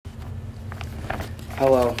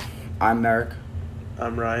Hello, I'm Merrick,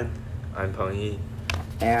 I'm Ryan. I'm Peng Yi.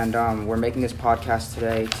 and we're making this podcast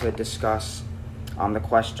today to discuss the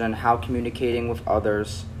question how communicating with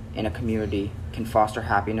others in a community can foster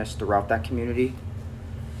happiness throughout that community.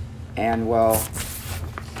 And well,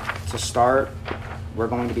 to start, we're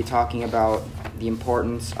going to be talking about the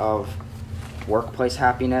importance of workplace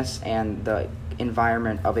happiness and the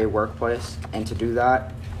environment of a workplace. And to do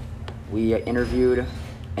that, we interviewed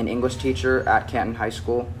an English teacher at Canton High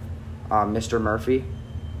School, Mr. Murphy.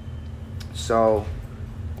 So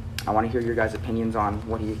I want to hear your guys' opinions on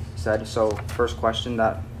what he said. So first question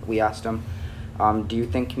that we asked him, do you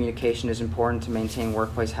think communication is important to maintain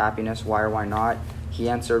workplace happiness? Why or why not? He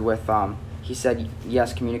answered with, he said,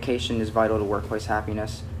 yes, communication is vital to workplace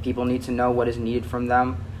happiness. People need to know what is needed from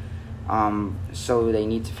them, so they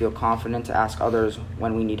need to feel confident to ask others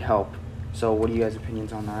when we need help. So what are you guys'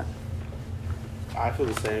 opinions on that? I feel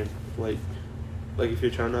the same. Like if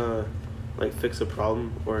you're trying to fix a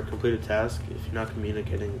problem or complete a task, if you're not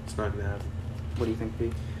communicating, it's not gonna happen. What do you think,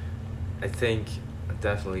 P? I think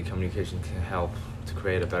definitely communication can help to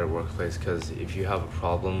create a better workplace, because if you have a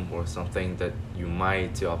problem or something that you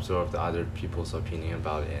might to observe the other people's opinion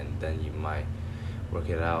about it, and then you might work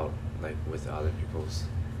it out with the other people's.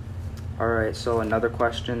 All right, so another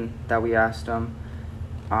question that we asked him,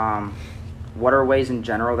 what are ways in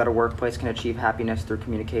general that a workplace can achieve happiness through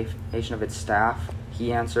communication of its staff?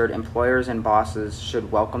 He answered, employers and bosses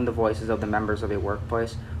should welcome the voices of the members of a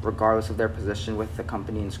workplace, regardless of their position with the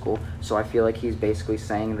company and school. So I feel like he's basically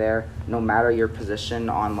saying there, no matter your position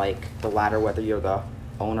on the ladder, whether you're the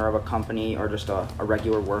owner of a company or just a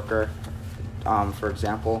regular worker, for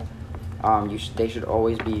example, they should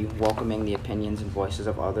always be welcoming the opinions and voices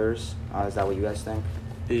of others. Is that what you guys think?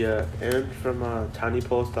 Yeah, and from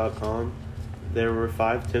tinypulse.com, there were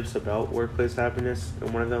 5 tips about workplace happiness,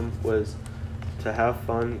 and one of them was to have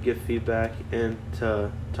fun, give feedback, and to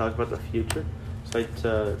talk about the future. So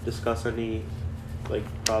to discuss any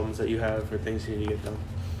problems that you have or things you need to get done.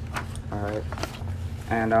 All right.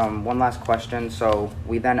 And one last question. So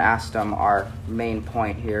we then asked him our main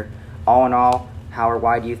point here. All in all, how or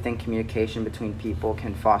why do you think communication between people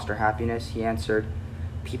can foster happiness? He answered,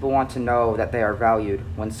 people want to know that they are valued.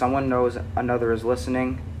 When someone knows another is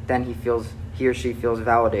listening, then he or she feels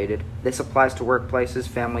validated. This applies to workplaces,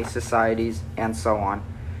 families, societies, and so on.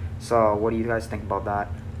 So what do you guys think about that?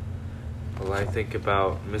 Well, I think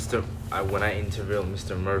about when I interviewed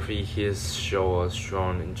Mr. Murphy, his show was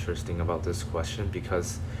strong interesting about this question,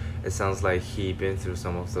 because it sounds like he been through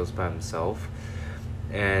some of those by himself.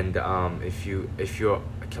 And if you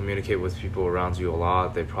communicate with people around you a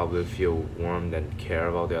lot, they probably feel warmed and care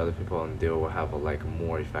about the other people, and they will have a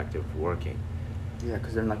more effective working. Yeah,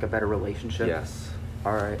 because they're in a better relationship. Yes.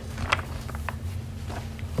 All right.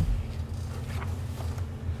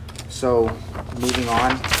 So moving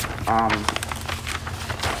on,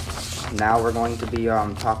 now we're going to be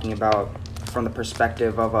talking about from the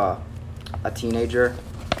perspective of a teenager.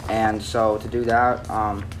 And so to do that,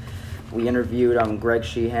 we interviewed Greg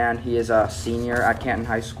Sheehan. He is a senior at Canton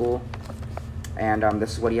High School, and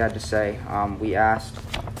this is what he had to say. We asked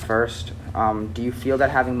first, do you feel that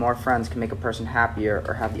having more friends can make a person happier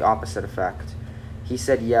or have the opposite effect? He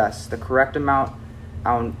said yes. The correct amount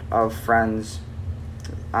of friends,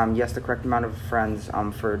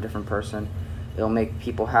 for a different person, it'll make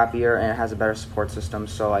people happier, and it has a better support system.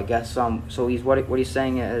 So I guess so what he's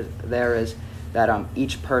saying is that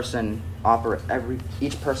each person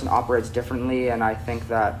operates differently, and I think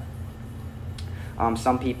that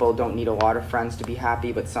some people don't need a lot of friends to be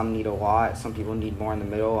happy, but some need a lot. Some people need more in the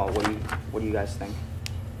middle. What do you guys think?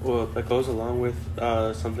 Well, that goes along with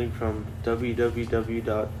something from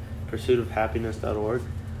www.pursuitofhappiness.org,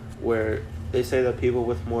 where they say that people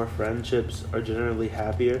with more friendships are generally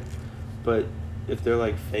happier, but if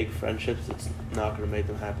they're fake friendships, it's not going to make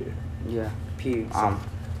them happier. Yeah. P.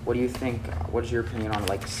 What do you think? What is your opinion on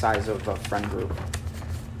size of a friend group?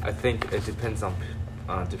 I think it depends on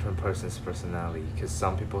different person's personality, because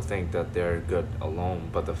some people think that they're good alone,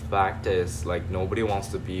 but the fact is nobody wants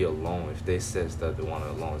to be alone. If they says that they want it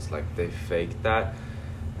alone, it's they fake that.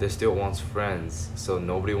 They still wants friends, so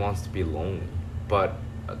nobody wants to be lonely, but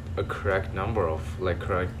a correct amount of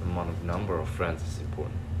friends is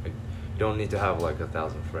important. You don't need to have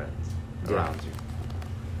 1,000 friends around you.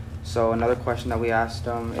 So another question that we asked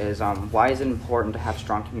him is, why is it important to have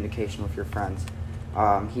strong communication with your friends?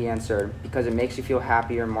 He answered, because it makes you feel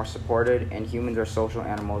happier and more supported, and humans are social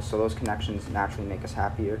animals, so those connections naturally make us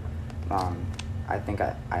happier. I think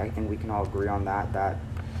we can all agree on that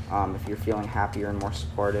if you're feeling happier and more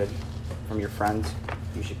supported from your friends,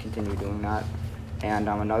 you should continue doing that. And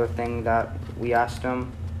another thing that we asked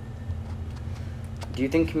him, do you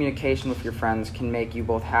think communication with your friends can make you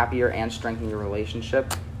both happier and strengthen your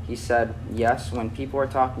relationship? He said, yes, when people are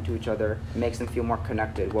talking to each other, it makes them feel more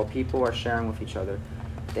connected. While people are sharing with each other,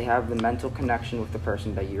 they have the mental connection with the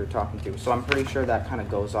person that you're talking to. So I'm pretty sure that kind of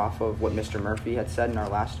goes off of what Mr. Murphy had said in our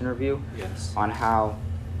last interview. Yes. On how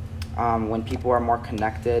when people are more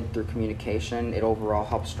connected through communication, it overall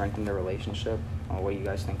helps strengthen their relationship. What do you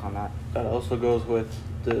guys think on that? That also goes with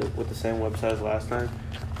the same website as last time.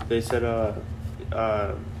 They said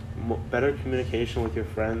better communication with your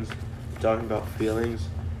friends, talking about feelings,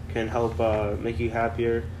 can help make you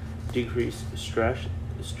happier, decrease stress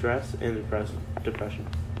and depression.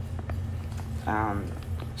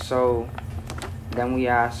 So then we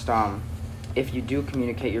asked, if you do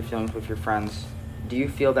communicate your feelings with your friends, do you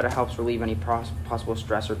feel that it helps relieve any possible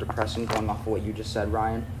stress or depression, going off of what you just said,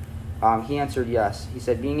 Ryan? He answered yes. He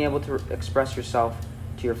said being able to express yourself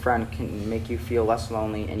to your friend can make you feel less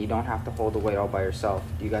lonely, and you don't have to hold the weight all by yourself.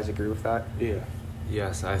 Do you guys agree with that? Yeah.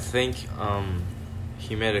 Yes, I think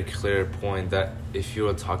he made a clear point that if you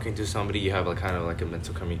are talking to somebody, you have kind of like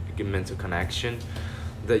a mental connection,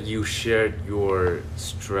 that you shared your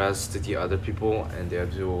stress to the other people, and the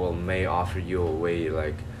other people may offer you a way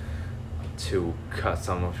like to cut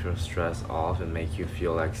some of your stress off and make you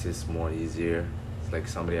feel like it's more easier. It's like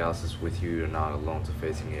somebody else is with you, you're not alone to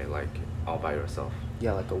facing it like all by yourself.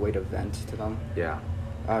 Yeah, like a way to vent to them. Yeah.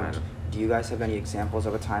 Kind of. Do you guys have any examples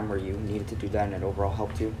of a time where you needed to do that and it overall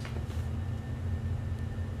helped you?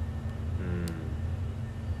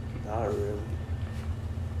 Not really.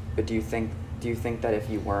 But do you think that if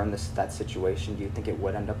you were in that situation, do you think it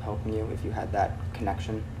would end up helping you if you had that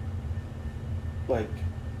connection? Like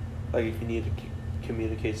if you need to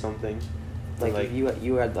communicate something. Like if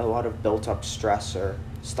you had a lot of built up stress or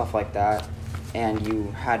stuff like that, and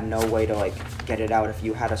you had no way to like get it out. If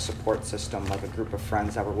you had a support system, like a group of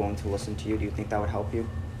friends that were willing to listen to you, do you think that would help you?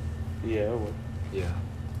 Yeah, it would. Yeah.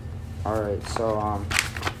 All right.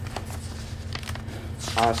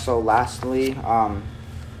 So lastly, our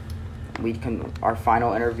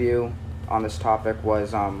final interview on this topic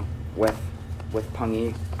was with Peng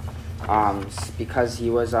Yi, because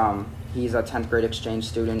he's a 10th grade exchange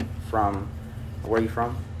student from, where are you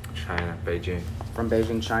from? China, Beijing. From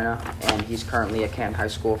Beijing, China, and he's currently at Canton High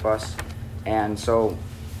School with us. And so,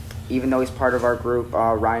 even though he's part of our group,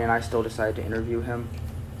 Ryan and I still decided to interview him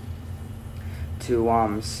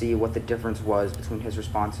to see what the difference was between his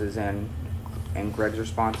responses and Greg's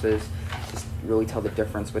responses, just really tell the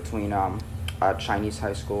difference between a Chinese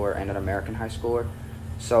high schooler and an American high schooler.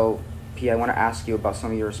 So, P, I want to ask you about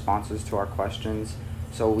some of your responses to our questions.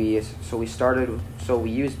 So we used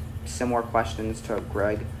similar questions to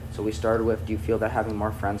Greg. So we started with, do you feel that having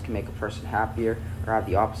more friends can make a person happier or have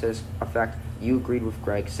the opposite effect? You agreed with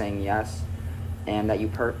Greg, saying yes, and that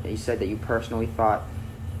you said that you personally thought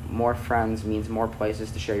more friends means more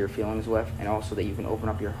places to share your feelings with, and also that you can open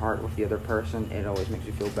up your heart with the other person. It always makes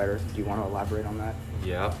you feel better. Do you want to elaborate on that?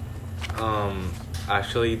 Yeah.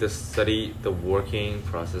 Actually, the working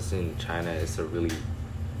process in China is a really,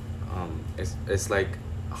 it's like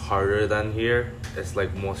harder than here. It's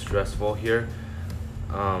like more stressful here.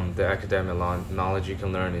 The academic knowledge you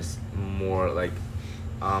can learn is more like,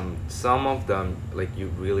 some of them, like, you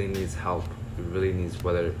really needs help. You really needs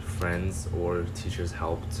whether friends or teachers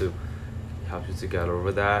help you to get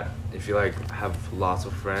over that. If you like have lots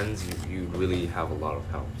of friends, you really have a lot of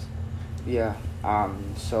helps. Yeah.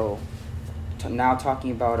 So now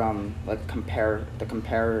talking about like compare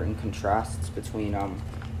and contrasts between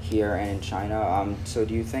here and in China. So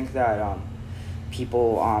do you think that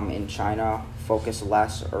people in China focus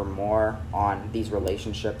less or more on these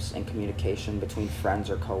relationships and communication between friends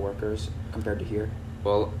or coworkers compared to here?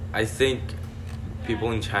 Well, I think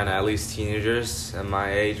people in China, at least teenagers at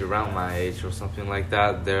my age, around my age or something like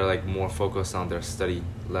that, they're like more focused on their study,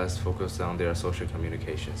 less focused on their social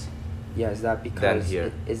communications. Yeah, is that because than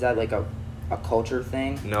here. Is that like a culture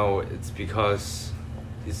thing? No, it's because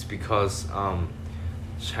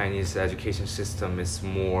Chinese education system is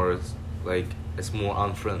more like, it's more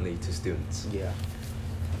unfriendly to students. Yeah.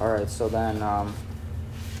 All right. So then,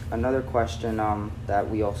 another question that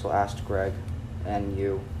we also asked Greg and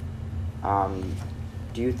you.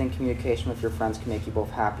 Do you think communication with your friends can make you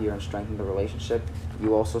both happier and strengthen the relationship?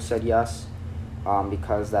 You also said yes,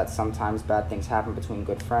 because that sometimes bad things happen between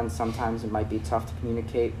good friends. Sometimes it might be tough to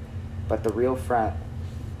communicate, but the real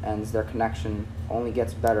friends, their connection only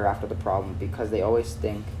gets better after the problem because they always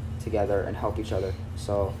think together and help each other.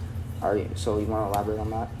 So you want to elaborate on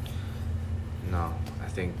that? No, I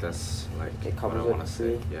think that's like It covers what I want it to for say.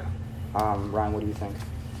 you? Yeah. Ryan, what do you think?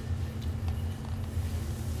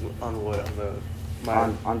 On what? On the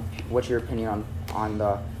my On what's your opinion on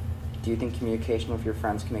the? Do you think communication with your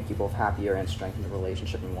friends can make you both happier and strengthen the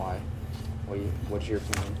relationship, and why? What's your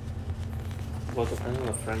opinion? well, it depends on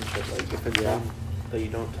the friendship. Like if it's Yeah. someone that you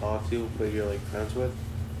don't talk to but you're like friends with,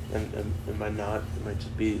 and it might not. It might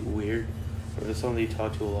just be weird. Or if it's someone that you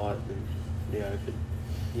talk to a lot, then yeah, I could.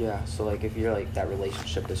 Yeah, so like if you're like that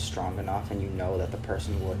relationship is strong enough and you know that the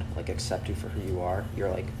person would like accept you for who you are, you're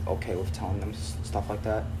like okay with telling them stuff like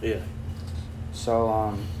that. Yeah.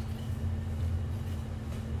 So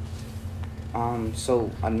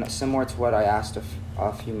similar to what I asked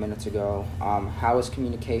a few minutes ago, how is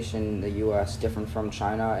communication in the U.S. different from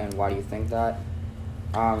China, and why do you think that?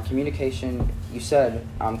 Communication, you said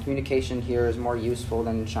communication here is more useful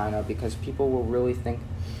than in China because people will really think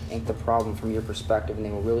the problem from your perspective, and they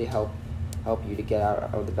will really help you to get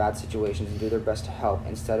out of the bad situations and do their best to help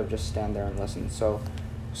instead of just stand there and listen. So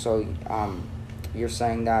you're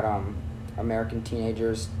saying that American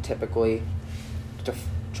teenagers typically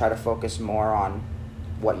try to focus more on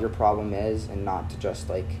what your problem is and not to just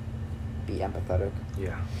like be empathetic.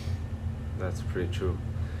 Yeah, that's pretty true.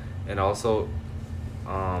 And also,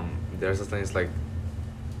 there's the things like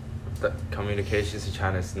the communications in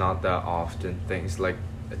China is not that often. Things like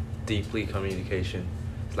deeply communication,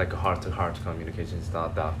 it's like a heart-to-heart communication. It's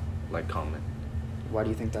not that like common. Why do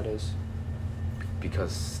you think that is?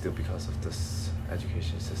 Because of this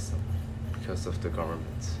education system, because of the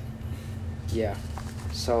government. Yeah.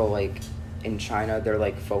 So like in China, they're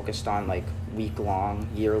like focused on like week-long,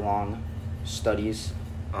 year-long studies,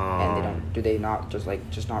 and they don't. Do they not just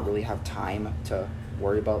not really have time to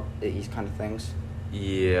worry about these kind of things?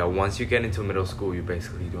 Yeah, once you get into middle school, you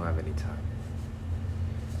basically don't have any time.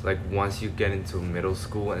 Like once you get into middle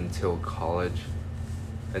school until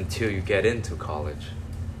you get into college,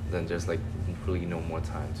 then there's like really no more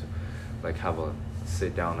time to like have a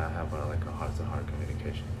sit down and have a heart-to-heart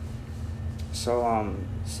communication. So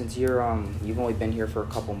since you've only been here for a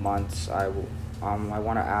couple months, I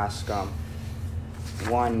want to ask,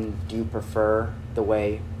 one, do you prefer the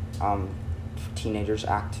way teenagers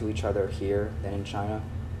act to each other here than in China?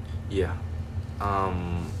 Yeah.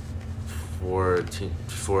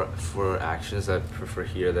 For actions, I prefer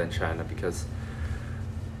here than China because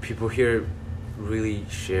people here really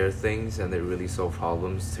share things and they really solve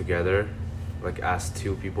problems together. Like as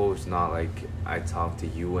two people, it's not like I talk to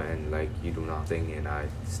you and like you do nothing and I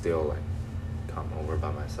still like come over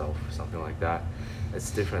by myself or something like that.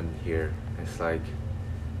 It's different here. It's like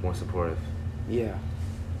more supportive. Yeah.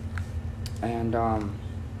 And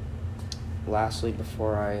lastly,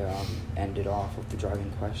 before I end it off with the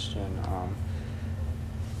driving question,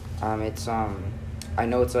 I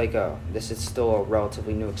know it's like this is still a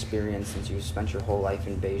relatively new experience since you spent your whole life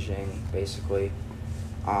in Beijing, basically.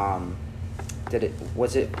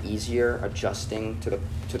 Was it easier adjusting to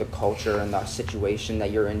the culture and the situation that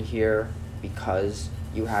you're in here because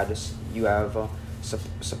you have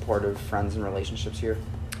supportive friends and relationships here?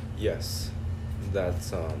 Yes,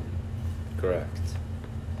 that's correct.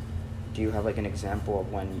 Do you have like an example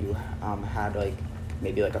of when you had like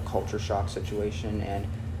maybe like a culture shock situation and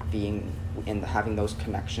having those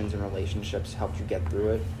connections and relationships helped you get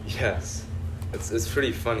through it? Yes, it's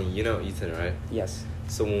pretty funny. You know Ethan, right? Yes.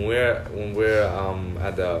 So when we're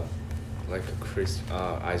at the like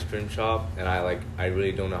a ice cream shop, and I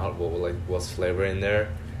really don't know what's flavor in there,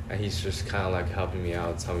 and he's just kind of like helping me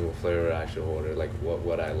out, telling me what flavor I should order, like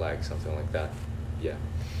what I like, something like that. Yeah,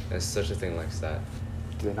 there's such a thing like that.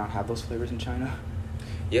 Do they not have those flavors in China?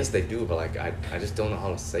 Yes, they do, but like I just don't know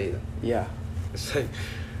how to say them. Yeah. It's like,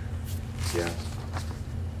 yeah.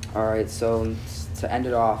 All right. So to end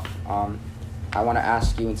it off, I want to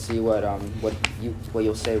ask you and see what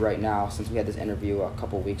you'll say right now, since we had this interview a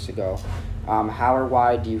couple weeks ago. How or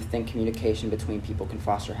why do you think communication between people can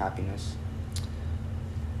foster happiness?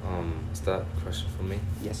 Is that a question for me?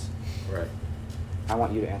 Yes. Right. I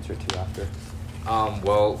want you to answer too after.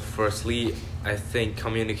 Well, firstly, I think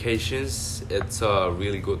communications, it's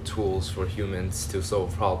really good tools for humans to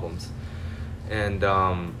solve problems. And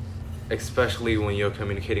especially when you're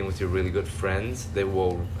communicating with your really good friends, they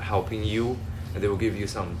will helping you and they will give you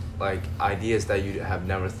some like ideas that you have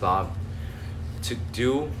never thought to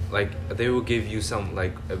do. Like they will give you some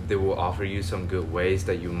they will offer you some good ways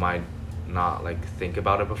that you might not like think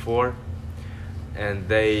about it before. And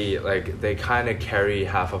they kind of carry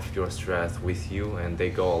half of your stress with you, and they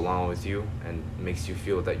go along with you and makes you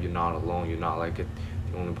feel that you're not alone, you're not like the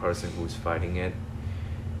only person who's fighting it,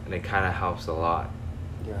 and it kind of helps a lot.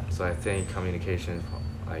 Yeah. So I think communication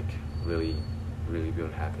like really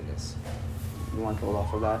build happiness. You want to build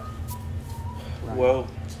off of that? Right. Well,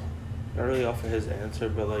 not really off of his answer,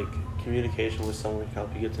 but like communication with someone can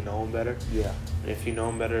help you get to know him better. Yeah. And if you know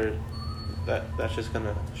him better, that's just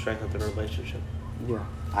gonna strengthen the relationship. Yeah.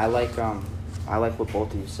 I like what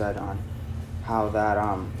both of you said on how that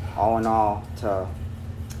all in all,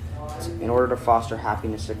 in order to foster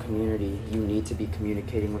happiness in a community, you need to be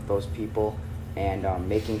communicating with those people and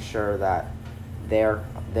making sure that they're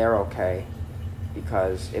okay,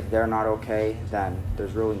 because if they're not okay, then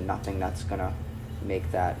there's really nothing that's gonna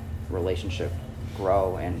make that relationship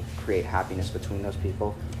grow and create happiness between those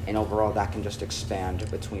people, and overall that can just expand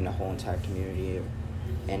between the whole entire community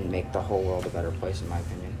and make the whole world a better place, in my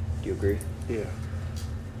opinion. Do you agree? Yeah.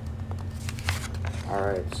 All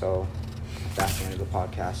right, so that's the end of the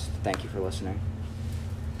podcast. Thank you for listening.